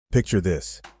Picture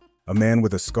this: a man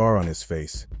with a scar on his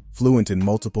face, fluent in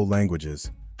multiple languages,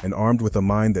 and armed with a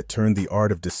mind that turned the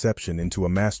art of deception into a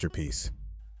masterpiece.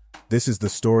 This is the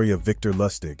story of Victor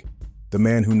Lustig, the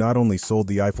man who not only sold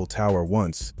the Eiffel Tower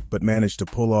once, but managed to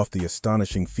pull off the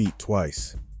astonishing feat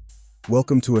twice.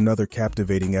 Welcome to another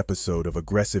captivating episode of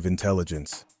Aggressive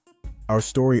Intelligence. Our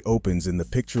story opens in the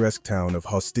picturesque town of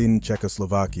Hostin,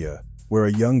 Czechoslovakia, where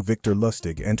a young Victor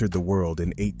Lustig entered the world in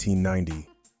 1890.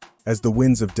 As the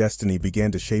winds of destiny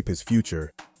began to shape his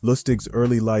future, Lustig's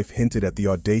early life hinted at the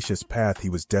audacious path he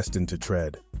was destined to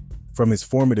tread. From his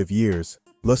formative years,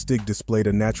 Lustig displayed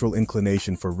a natural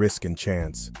inclination for risk and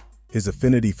chance. His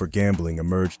affinity for gambling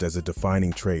emerged as a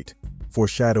defining trait,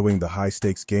 foreshadowing the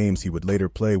high-stakes games he would later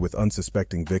play with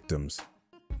unsuspecting victims.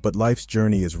 But life's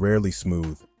journey is rarely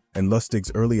smooth, and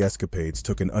Lustig's early escapades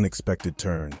took an unexpected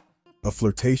turn. A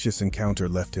flirtatious encounter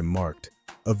left him marked,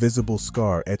 a visible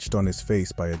scar etched on his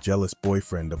face by a jealous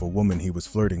boyfriend of a woman he was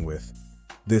flirting with.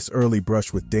 This early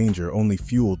brush with danger only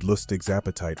fueled Lustig's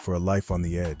appetite for a life on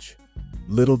the edge.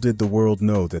 Little did the world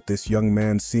know that this young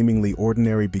man's seemingly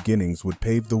ordinary beginnings would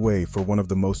pave the way for one of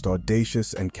the most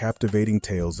audacious and captivating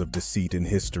tales of deceit in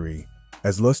history.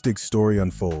 As Lustig's story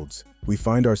unfolds, we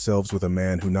find ourselves with a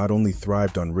man who not only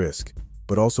thrived on risk,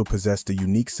 but also possessed a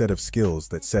unique set of skills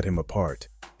that set him apart: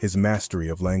 his mastery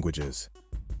of languages.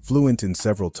 Fluent in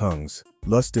several tongues,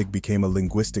 Lustig became a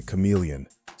linguistic chameleon,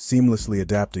 seamlessly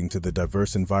adapting to the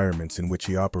diverse environments in which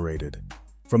he operated.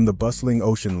 From the bustling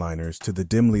ocean liners to the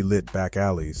dimly lit back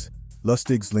alleys,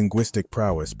 Lustig's linguistic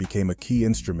prowess became a key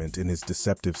instrument in his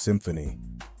deceptive symphony.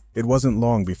 It wasn't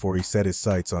long before he set his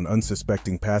sights on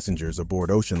unsuspecting passengers aboard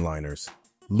ocean liners,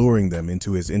 luring them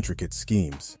into his intricate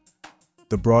schemes.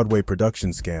 The Broadway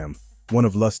production scam, one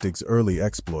of Lustig's early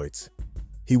exploits.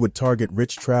 He would target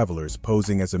rich travelers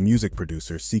posing as a music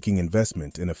producer seeking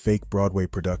investment in a fake Broadway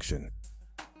production.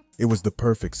 It was the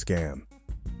perfect scam.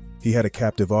 He had a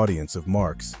captive audience of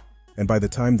marks, and by the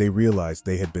time they realized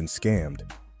they had been scammed,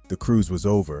 the cruise was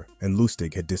over and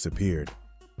Lustig had disappeared.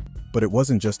 But it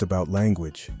wasn't just about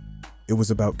language. It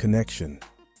was about connection.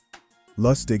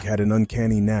 Lustig had an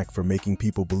uncanny knack for making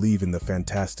people believe in the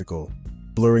fantastical,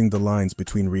 blurring the lines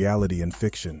between reality and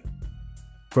fiction.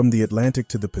 From the Atlantic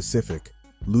to the Pacific,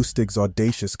 Lustig's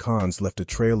audacious cons left a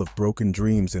trail of broken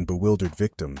dreams and bewildered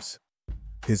victims.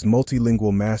 His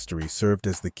multilingual mastery served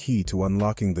as the key to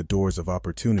unlocking the doors of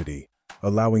opportunity,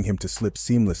 allowing him to slip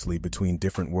seamlessly between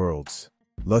different worlds.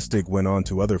 Lustig went on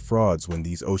to other frauds when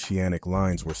these oceanic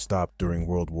lines were stopped during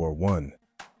World War I.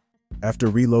 After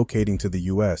relocating to the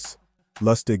US,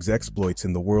 Lustig's exploits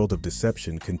in the world of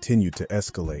deception continued to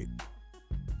escalate.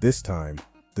 This time,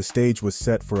 the stage was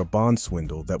set for a bond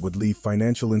swindle that would leave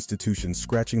financial institutions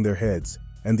scratching their heads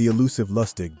and the elusive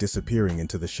Lustig disappearing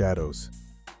into the shadows.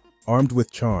 Armed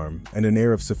with charm and an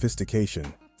air of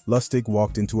sophistication, Lustig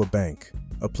walked into a bank,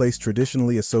 a place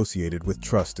traditionally associated with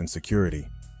trust and security.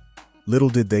 Little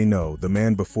did they know the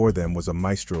man before them was a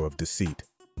maestro of deceit.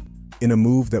 In a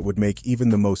move that would make even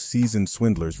the most seasoned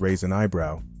swindlers raise an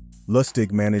eyebrow,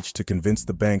 Lustig managed to convince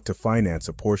the bank to finance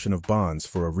a portion of bonds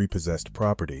for a repossessed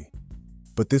property.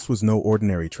 But this was no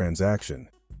ordinary transaction.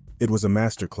 It was a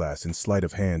masterclass in sleight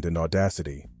of hand and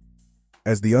audacity.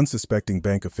 As the unsuspecting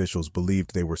bank officials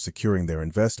believed they were securing their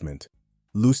investment,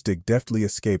 Lustig deftly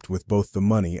escaped with both the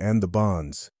money and the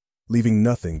bonds, leaving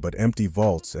nothing but empty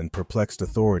vaults and perplexed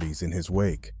authorities in his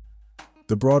wake.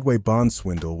 The Broadway bond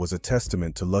swindle was a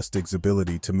testament to Lustig's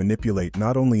ability to manipulate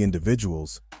not only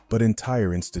individuals, but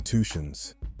entire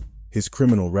institutions. His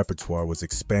criminal repertoire was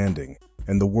expanding,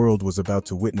 and the world was about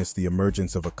to witness the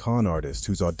emergence of a con artist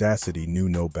whose audacity knew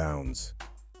no bounds.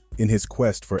 In his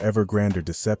quest for ever grander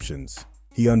deceptions,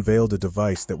 he unveiled a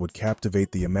device that would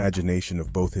captivate the imagination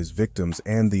of both his victims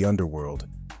and the underworld: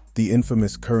 the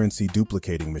infamous currency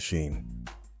duplicating machine.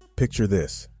 Picture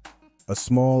this: a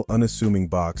small, unassuming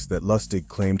box that Lustig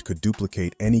claimed could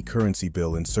duplicate any currency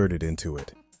bill inserted into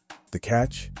it. The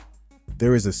catch?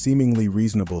 There is a seemingly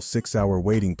reasonable 6-hour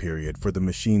waiting period for the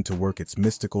machine to work its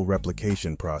mystical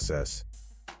replication process.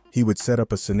 He would set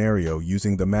up a scenario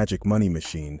using the magic money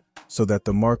machine so that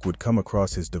the mark would come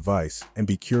across his device and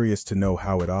be curious to know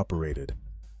how it operated.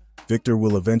 Victor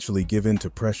will eventually give in to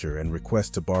pressure and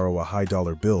request to borrow a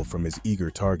high-dollar bill from his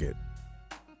eager target.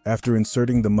 After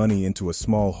inserting the money into a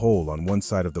small hole on one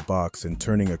side of the box and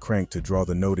turning a crank to draw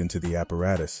the note into the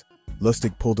apparatus,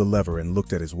 Lustig pulled a lever and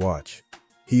looked at his watch.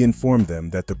 He informed them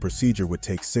that the procedure would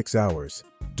take 6 hours,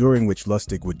 during which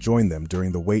Lustig would join them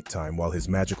during the wait time while his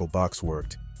magical box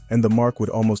worked, and the mark would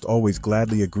almost always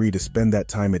gladly agree to spend that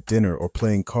time at dinner or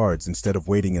playing cards instead of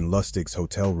waiting in Lustig's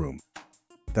hotel room.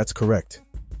 That's correct.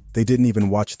 They didn't even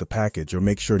watch the package or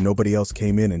make sure nobody else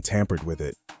came in and tampered with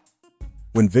it.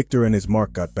 When Victor and his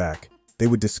mark got back, they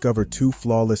would discover two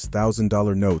flawless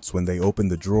 $1,000 notes when they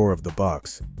opened the drawer of the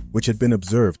box, which had been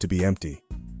observed to be empty.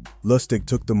 Lustig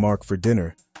took the mark for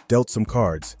dinner, dealt some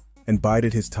cards, and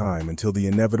bided his time until the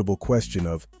inevitable question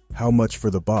of how much for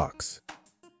the box.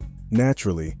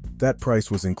 Naturally, that price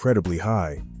was incredibly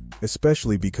high,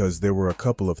 especially because there were a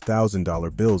couple of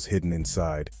 $1,000 bills hidden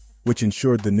inside, which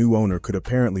ensured the new owner could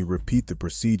apparently repeat the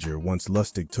procedure once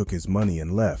Lustig took his money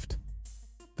and left.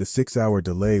 The 6-hour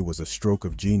delay was a stroke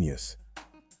of genius.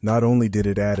 Not only did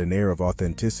it add an air of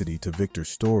authenticity to Victor's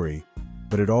story,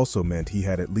 but it also meant he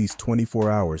had at least 24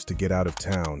 hours to get out of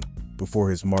town before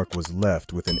his mark was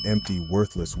left with an empty,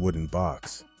 worthless wooden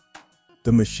box.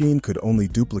 The machine could only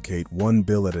duplicate one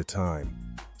bill at a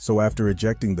time, so after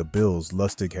ejecting the bills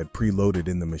Lustig had preloaded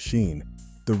in the machine,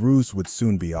 the ruse would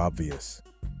soon be obvious.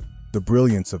 The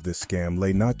brilliance of this scam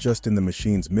lay not just in the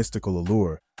machine's mystical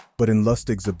allure, but in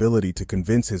Lustig's ability to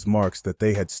convince his marks that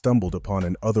they had stumbled upon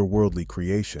an otherworldly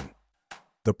creation.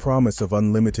 The promise of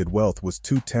unlimited wealth was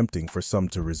too tempting for some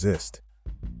to resist.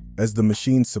 As the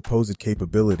machine's supposed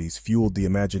capabilities fueled the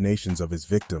imaginations of his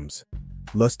victims,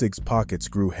 Lustig's pockets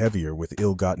grew heavier with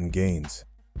ill-gotten gains.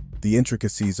 The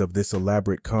intricacies of this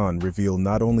elaborate con reveal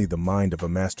not only the mind of a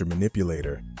master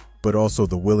manipulator, but also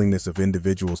the willingness of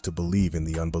individuals to believe in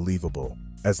the unbelievable.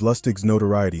 As Lustig's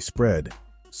notoriety spread,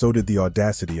 so did the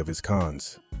audacity of his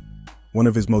cons. One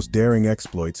of his most daring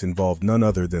exploits involved none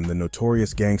other than the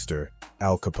notorious gangster,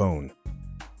 Al Capone.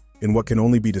 In what can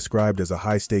only be described as a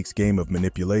high-stakes game of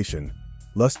manipulation,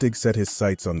 Lustig set his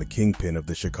sights on the kingpin of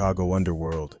the Chicago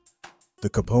underworld. The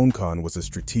Capone con was a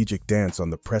strategic dance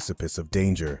on the precipice of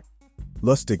danger.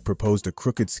 Lustig proposed a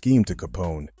crooked scheme to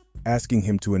Capone, asking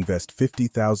him to invest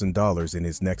 $50,000 in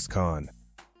his next con.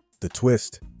 The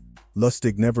twist: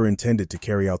 Lustig never intended to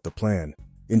carry out the plan,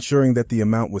 ensuring that the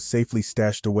amount was safely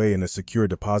stashed away in a secure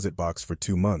deposit box for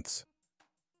 2 months.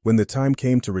 When the time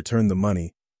came to return the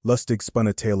money, Lustig spun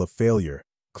a tale of failure,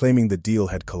 claiming the deal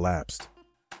had collapsed.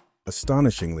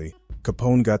 Astonishingly,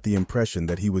 Capone got the impression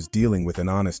that he was dealing with an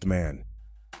honest man.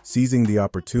 Seizing the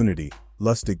opportunity,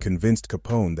 Lustig convinced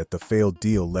Capone that the failed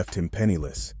deal left him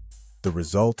penniless. The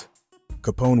result?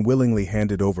 Capone willingly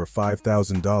handed over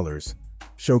 $5,000,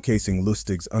 showcasing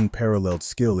Lustig's unparalleled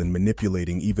skill in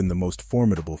manipulating even the most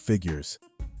formidable figures.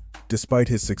 Despite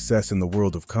his success in the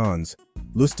world of cons,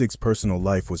 Lustig's personal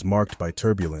life was marked by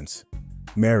turbulence.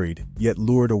 Married, yet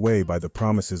lured away by the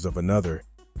promises of another,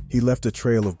 he left a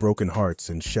trail of broken hearts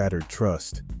and shattered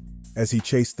trust. As he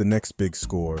chased the next big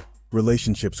score,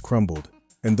 relationships crumbled,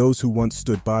 and those who once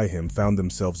stood by him found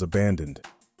themselves abandoned.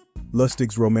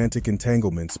 Lustig's romantic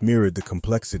entanglements mirrored the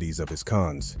complexities of his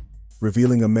cons,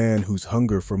 revealing a man whose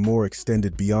hunger for more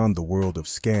extended beyond the world of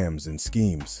scams and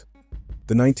schemes.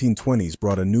 The 1920s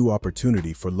brought a new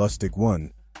opportunity for Lustig,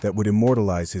 one that would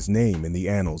immortalize his name in the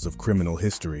annals of criminal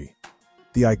history.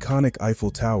 The iconic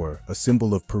Eiffel Tower, a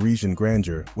symbol of Parisian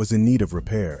grandeur, was in need of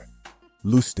repair.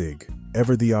 Lustig,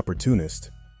 ever the opportunist,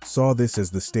 saw this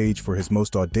as the stage for his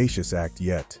most audacious act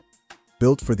yet.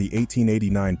 Built for the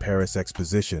 1889 Paris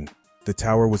Exposition, the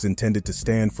tower was intended to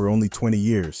stand for only 20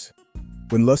 years.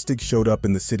 When Lustig showed up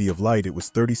in the City of Light, it was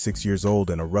 36 years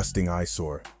old and a rusting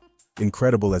eyesore.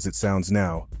 Incredible as it sounds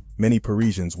now, many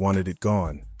Parisians wanted it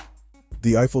gone.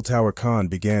 The Eiffel Tower con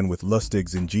began with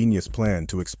Lustig's ingenious plan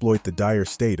to exploit the dire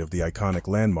state of the iconic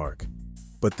landmark.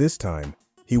 But this time,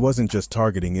 he wasn't just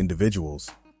targeting individuals.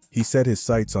 He set his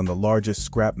sights on the largest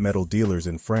scrap metal dealers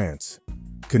in France.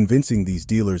 Convincing these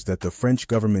dealers that the French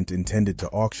government intended to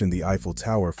auction the Eiffel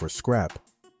Tower for scrap,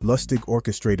 Lustig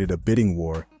orchestrated a bidding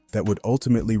war that would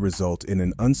ultimately result in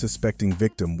an unsuspecting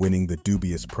victim winning the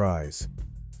dubious prize.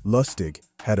 Lustig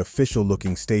had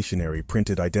official-looking stationery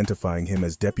printed identifying him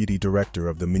as deputy director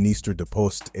of the Ministère de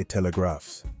Postes et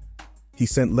Télégraphes. He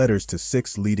sent letters to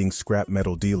 6 leading scrap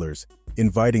metal dealers,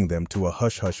 inviting them to a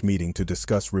hush-hush meeting to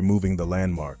discuss removing the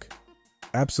landmark.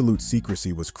 Absolute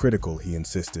secrecy was critical, he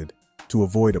insisted, to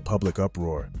avoid a public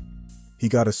uproar. He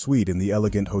got a suite in the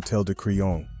elegant Hôtel de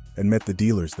Crillon and met the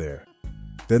dealers there.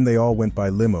 Then they all went by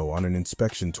limo on an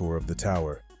inspection tour of the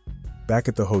tower. Back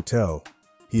at the hotel,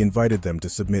 he invited them to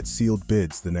submit sealed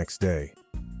bids the next day.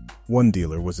 One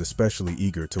dealer was especially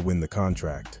eager to win the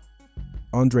contract.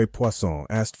 André Poisson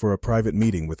asked for a private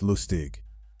meeting with Lustig.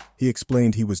 He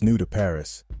explained he was new to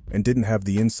Paris and didn't have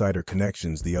the insider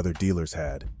connections the other dealers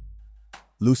had.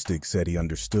 Lustig said he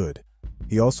understood.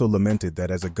 He also lamented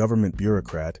that as a government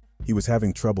bureaucrat, he was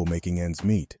having trouble making ends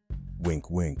meet. Wink,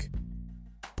 wink.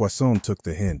 Poisson took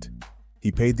the hint.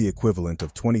 He paid the equivalent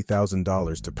of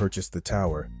 $20,000 to purchase the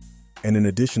tower, and an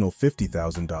additional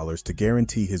 $50,000 to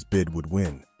guarantee his bid would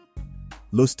win.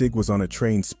 Lustig was on a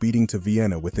train speeding to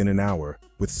Vienna within an hour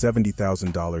with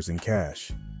 $70,000 in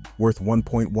cash, worth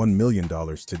 $1.1 million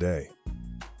today.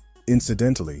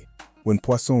 Incidentally, when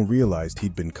Poisson realized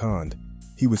he'd been conned,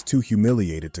 he was too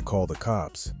humiliated to call the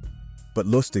cops. But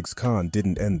Lustig's con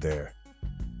didn't end there.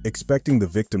 Expecting the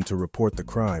victim to report the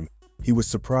crime, he was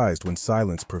surprised when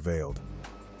silence prevailed.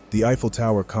 The Eiffel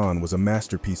Tower con was a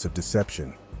masterpiece of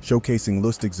deception, showcasing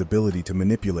Lustig's ability to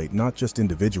manipulate not just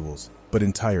individuals, but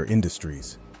entire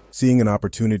industries. Seeing an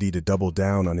opportunity to double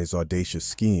down on his audacious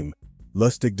scheme,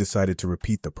 Lustig decided to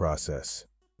repeat the process.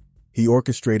 He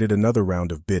orchestrated another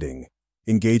round of bidding,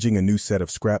 engaging a new set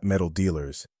of scrap metal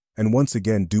dealers, and once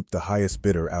again duped the highest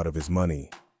bidder out of his money.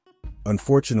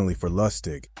 Unfortunately for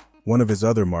Lustig, one of his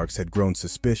other marks had grown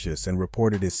suspicious and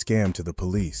reported his scam to the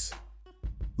police.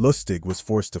 Lustig was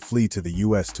forced to flee to the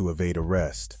US to evade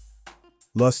arrest.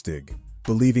 Lustig,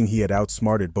 believing he had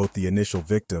outsmarted both the initial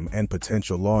victim and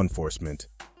potential law enforcement,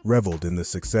 reveled in the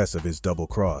success of his double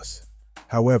cross.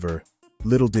 However,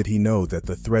 little did he know that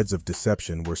the threads of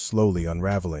deception were slowly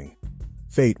unraveling.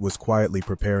 Fate was quietly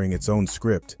preparing its own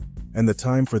script, and the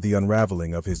time for the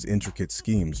unraveling of his intricate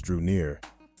schemes drew near.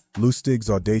 Lustig's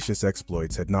audacious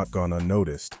exploits had not gone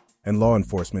unnoticed, and law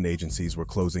enforcement agencies were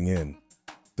closing in.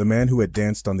 The man who had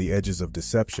danced on the edges of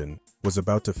deception was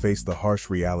about to face the harsh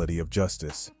reality of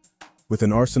justice. With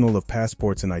an arsenal of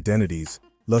passports and identities,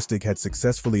 Lustig had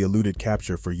successfully eluded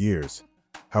capture for years.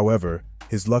 However,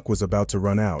 his luck was about to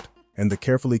run out, and the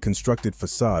carefully constructed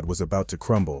facade was about to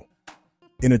crumble.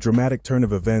 In a dramatic turn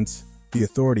of events, the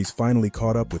authorities finally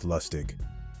caught up with Lustig.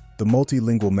 The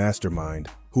multilingual mastermind,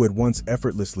 who had once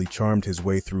effortlessly charmed his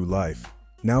way through life,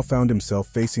 now found himself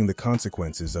facing the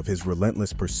consequences of his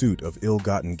relentless pursuit of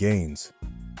ill-gotten gains.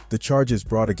 The charges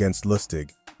brought against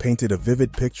Lustig painted a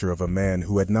vivid picture of a man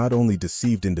who had not only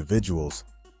deceived individuals,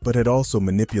 but had also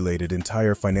manipulated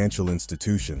entire financial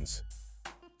institutions.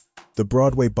 The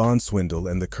Broadway bond swindle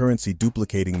and the currency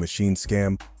duplicating machine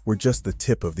scam were just the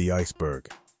tip of the iceberg.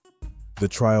 The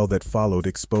trial that followed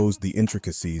exposed the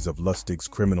intricacies of Lustig's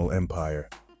criminal empire.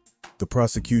 The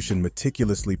prosecution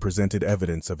meticulously presented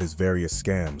evidence of his various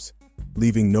scams,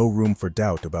 leaving no room for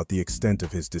doubt about the extent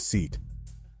of his deceit.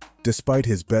 Despite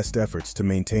his best efforts to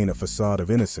maintain a facade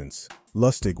of innocence,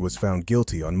 Lustig was found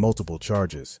guilty on multiple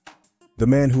charges. The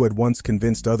man who had once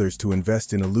convinced others to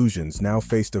invest in illusions now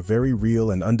faced a very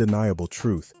real and undeniable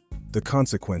truth: the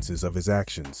consequences of his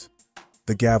actions.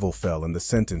 The gavel fell and the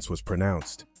sentence was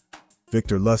pronounced.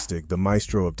 Victor Lustig, the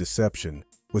maestro of deception,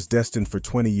 was destined for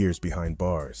 20 years behind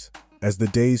bars. As the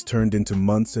days turned into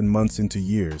months and months into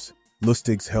years,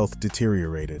 Lustig's health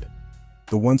deteriorated.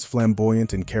 The once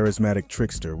flamboyant and charismatic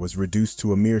trickster was reduced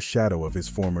to a mere shadow of his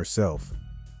former self.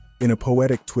 In a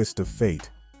poetic twist of fate,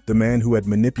 the man who had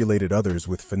manipulated others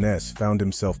with finesse found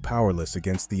himself powerless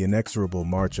against the inexorable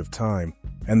march of time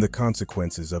and the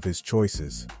consequences of his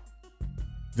choices.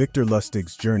 Victor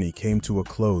Lustig's journey came to a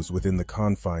close within the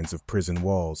confines of prison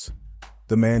walls.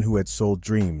 The man who had sold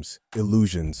dreams,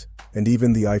 illusions, and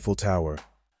even the Eiffel Tower.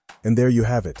 And there you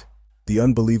have it, the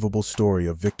unbelievable story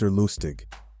of Victor Lustig,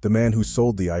 the man who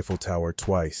sold the Eiffel Tower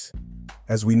twice.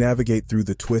 As we navigate through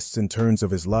the twists and turns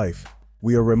of his life,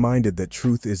 we are reminded that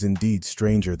truth is indeed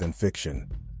stranger than fiction.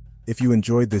 If you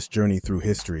enjoyed this journey through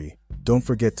history, don't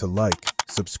forget to like,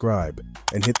 subscribe,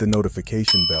 and hit the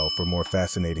notification bell for more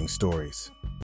fascinating stories.